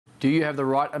Do you have the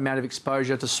right amount of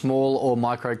exposure to small or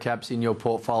micro caps in your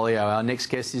portfolio? Our next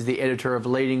guest is the editor of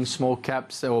leading small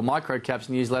caps or micro caps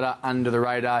newsletter, Under the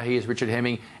Radar. He is Richard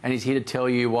Hemming, and he's here to tell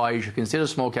you why you should consider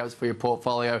small caps for your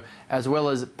portfolio, as well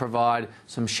as provide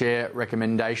some share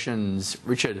recommendations.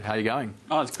 Richard, how are you going?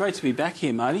 Oh, it's great to be back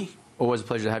here, Marty. Always a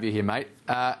pleasure to have you here, mate.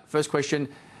 First question,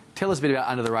 tell us a bit about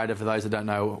Under the Radar for those that don't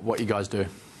know what you guys do.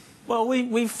 Well,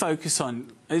 we focus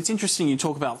on, it's interesting you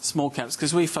talk about small caps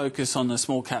because we focus on the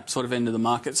small cap sort of end of the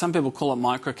market. Some people call it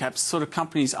micro caps, sort of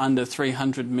companies under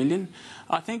 300 million.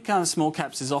 I think small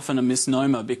caps is often a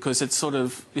misnomer because it's sort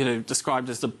of, described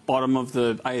as the bottom of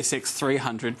the ASX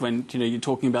 300 when, you're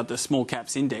talking about the small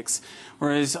caps index.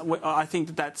 Whereas I think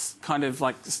that that's kind of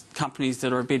like companies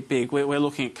that are a bit big. We're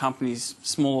looking at companies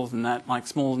smaller than that, like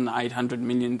smaller than 800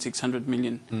 million, 600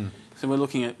 million. So we're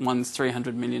looking at ones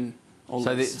 300 million.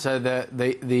 So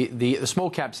the small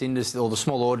caps index, or the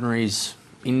small ordinaries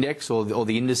index, or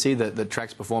the indice that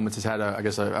tracks performance, has had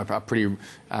a pretty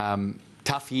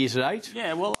tough year to date.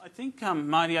 Yeah, well, I think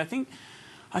Marty, I think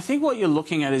what you're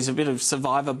looking at is a bit of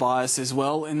survivor bias as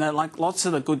well, in that like lots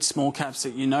of the good small caps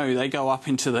that they go up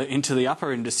into the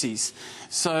upper indices.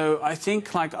 So I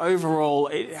think like overall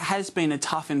it has been a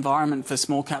tough environment for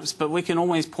small caps, but we can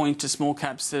always point to small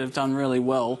caps that have done really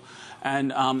well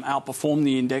and outperform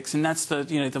the index, and that's the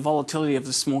the volatility of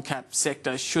the small cap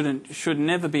sector should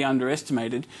never be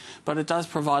underestimated, but it does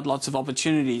provide lots of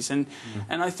opportunities. And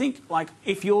I think like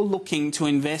if you're looking to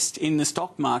invest in the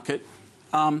stock market,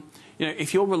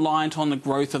 if you're reliant on the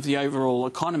growth of the overall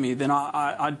economy, then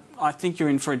I think you're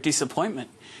in for a disappointment,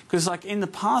 because like in the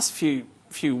past few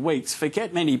weeks,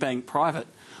 forget Medibank Private.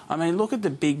 I mean, look at the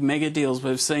big mega deals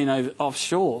we've seen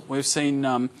offshore. We've seen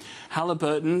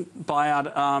Halliburton buy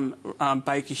out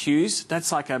Baker Hughes.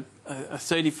 That's like a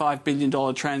 $35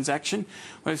 billion transaction.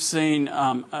 We've seen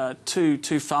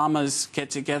two farmers get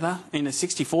together in a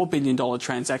 $64 billion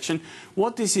transaction.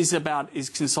 What this is about is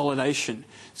consolidation.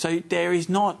 So there is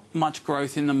not much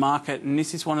growth in the market, and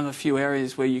this is one of the few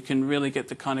areas where you can really get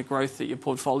the kind of growth that your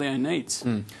portfolio needs.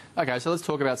 Okay, so let's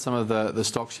talk about some of the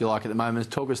stocks you like at the moment.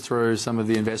 Talk us through some of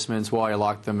the investments, why you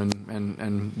like them,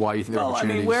 and why you think they're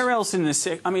opportunities. I mean, where else in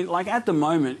the like at the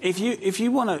moment, if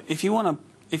you want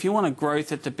a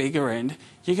growth at the bigger end,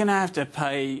 you're going to have to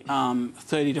pay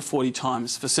 30 to 40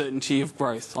 times for certainty of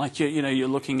growth. Like you're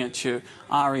looking at your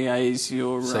REAs,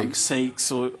 your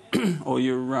SEEKs, or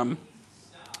your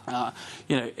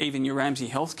even your Ramsay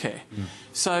Healthcare.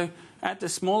 So at the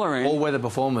smaller end, all-weather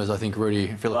performers, I think Rudy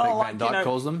Philip Van Dyke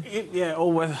calls them. Yeah,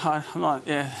 all-weather.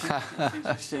 It's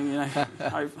interesting.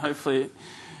 Hopefully,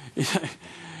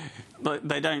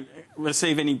 they don't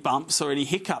receive any bumps or any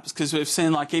hiccups, because we've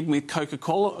seen, like even with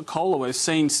Coca-Cola, we've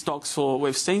seen stocks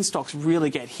really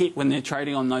get hit when they're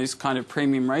trading on those kind of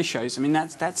premium ratios. I mean,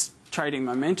 that's trading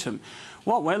momentum.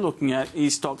 What we're looking at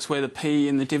is stocks where the P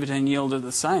and the dividend yield are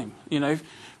the same.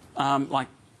 Like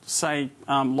say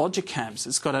Logicams,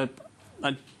 it's got a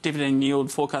dividend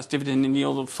yield, forecast dividend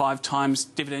yield of 5 times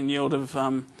dividend yield of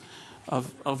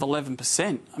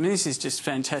 11%. I mean, this is just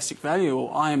fantastic value.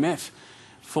 Or IMF,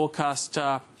 forecast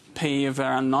P of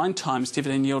around 9 times,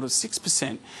 dividend yield of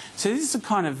 6%. So this is the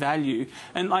kind of value.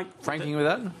 And like franking with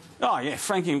that? Oh yeah,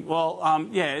 franking. Well,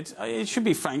 yeah, it should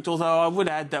be franked. Although I would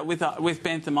add that with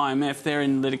Bentham IMF, they're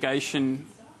in litigation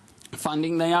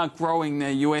funding. They are growing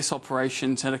their US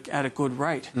operations at a good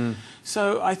rate.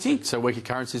 So I think weaker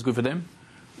currency is good for them.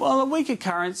 Well, a weaker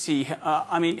currency,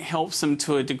 helps them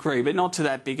to a degree, but not to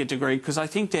that big a degree, because I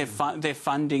think their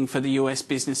funding for the US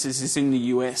businesses is in the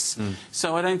US.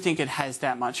 So I don't think it has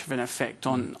that much of an effect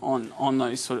on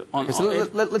those sort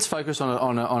of. Let's focus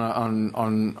on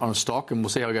a stock, and we'll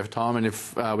see how we go for time. And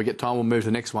if we get time, we'll move to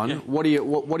the next one. Yeah. What are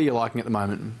you liking at the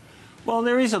moment? Well,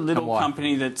 there is a little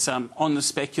company that's on the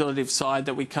speculative side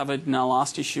that we covered in our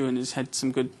last issue, and we've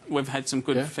had some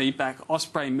good feedback.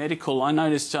 Osprey Medical. I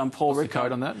noticed Paul Rickard. What's the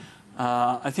code on that?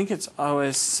 I think it's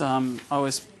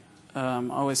OSP.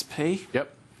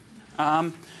 Yep.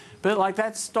 But like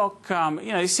that stock,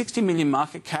 60 million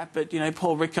market cap, but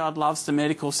Paul Rickard loves the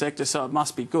medical sector, so it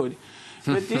must be good.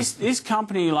 But this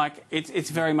company, like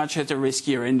it's very much at the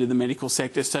riskier end of the medical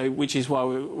sector, which is why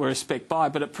we're a spec buy.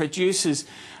 But it produces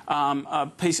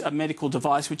a medical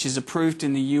device which is approved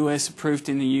in the US, approved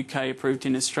in the UK, approved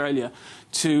in Australia,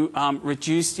 to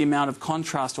reduce the amount of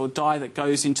contrast or dye that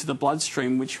goes into the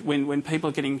bloodstream, which when people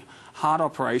are getting heart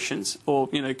operations or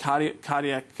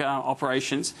cardiac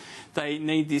operations, they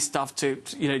need this stuff to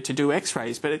do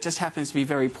X-rays, but it just happens to be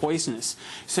very poisonous.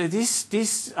 So this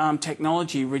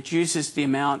technology reduces the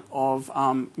amount of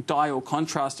dye or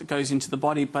contrast that goes into the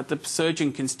body, but the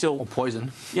surgeon can still... Or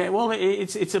poison. Yeah, well,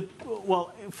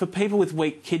 well, for people with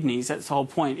weak kidneys, that's the whole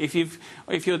point. If you're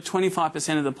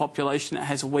 25% of the population that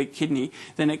has a weak kidney,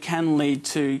 then it can lead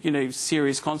to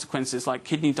serious consequences like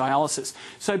kidney dialysis.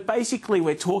 So basically,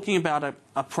 we're talking about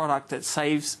a product that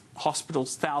saves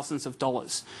hospitals thousands of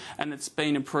dollars, and it's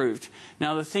been approved.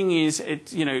 Now the thing is, they're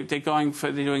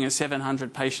doing a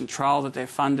 700 patient trial that they're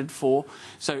funded for.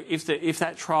 So if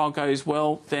that trial goes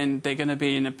well, then they're going to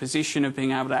be in a position of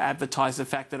being able to advertise the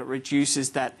fact that it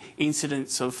reduces that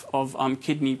incidence of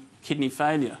kidney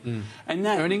failure. Mm. And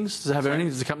that earnings? Does it have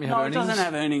earnings? Does the company have earnings? No, it doesn't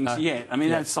have earnings yet. I mean,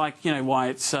 that's like why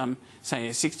it's say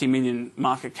a 60 million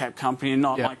market cap company and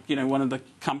not like one of the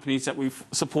companies that we've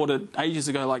supported ages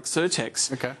ago, like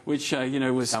Certex, which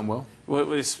was done well.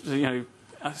 Was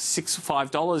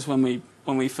 $5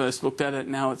 when we first looked at it.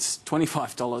 Now it's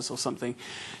 $25 or something.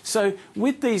 So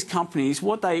with these companies,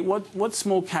 what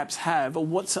small caps have, or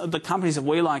what the companies that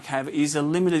we like have, is a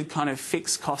limited kind of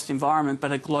fixed cost environment,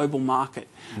 but a global market.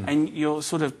 Mm. And you're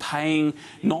sort of paying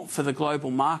not for the global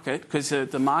market, because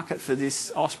the market for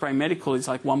this Osprey Medical is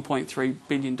like $1.3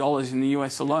 billion in the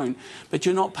US alone, but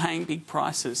you're not paying big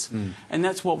prices. Mm. And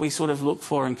that's what we sort of look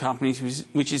for in companies,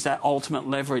 which is that ultimate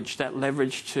leverage,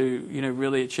 to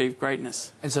really achieve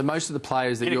greatness. And so most of the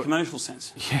players that in a commercial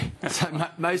sense. Yeah. So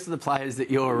most of the players that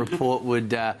your report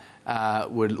would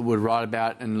write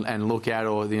about and look at,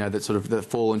 or that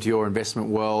fall into your investment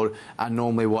world, are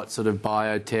normally what sort of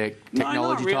biotech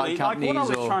technology type companies? Like what I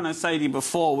was trying to say to you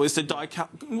before was the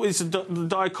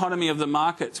dichotomy of the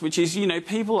markets, which is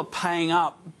people are paying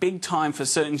up big time for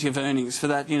certainty of earnings. For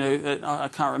that, I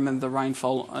can't remember the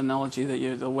rainfall analogy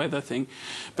the weather thing,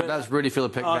 but that's Rudy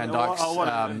Philippek Van Dijk's what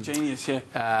a genius, term,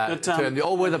 the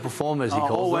all-weather performers, he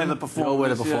calls them. All-weather performers.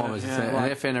 All-weather performers. It's an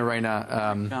FN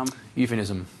arena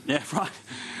euphemism. Yeah, right.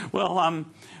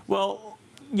 Well,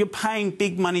 you're paying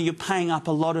big money. You're paying up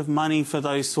a lot of money for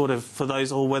those all-weather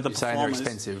performers. You're saying they're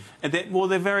expensive.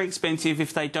 They're very expensive.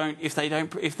 If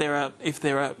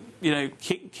there are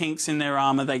kinks in their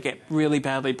armour, they get really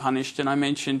badly punished. And I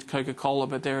mentioned Coca-Cola,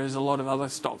 but there is a lot of other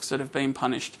stocks that have been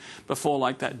punished before,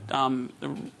 like that the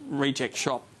Reject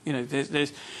Shop.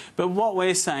 But what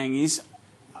we're saying is,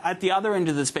 at the other end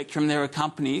of the spectrum, there are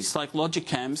companies like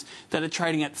Logicams that are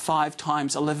trading at 5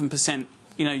 times 11%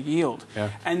 yield.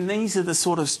 Yeah. And these are the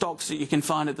sort of stocks that you can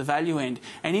find at the value end.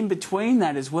 And in between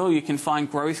that as well, you can find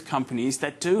growth companies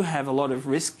that do have a lot of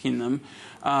risk in them,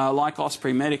 like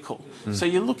Osprey Medical. Mm. So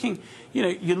you're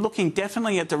looking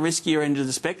definitely at the riskier end of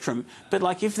the spectrum. But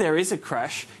like if there is a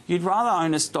crash, you'd rather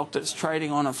own a stock that's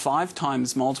trading on a 5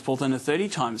 times multiple than a 30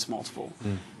 times multiple.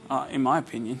 Mm. In my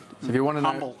opinion. So if you want to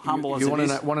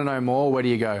want to know more, where do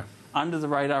you go?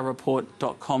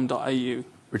 Undertheradarreport.com.au.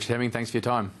 Richard Hemming, thanks for your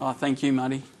time. Oh, thank you,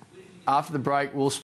 Marty. After the break, we'll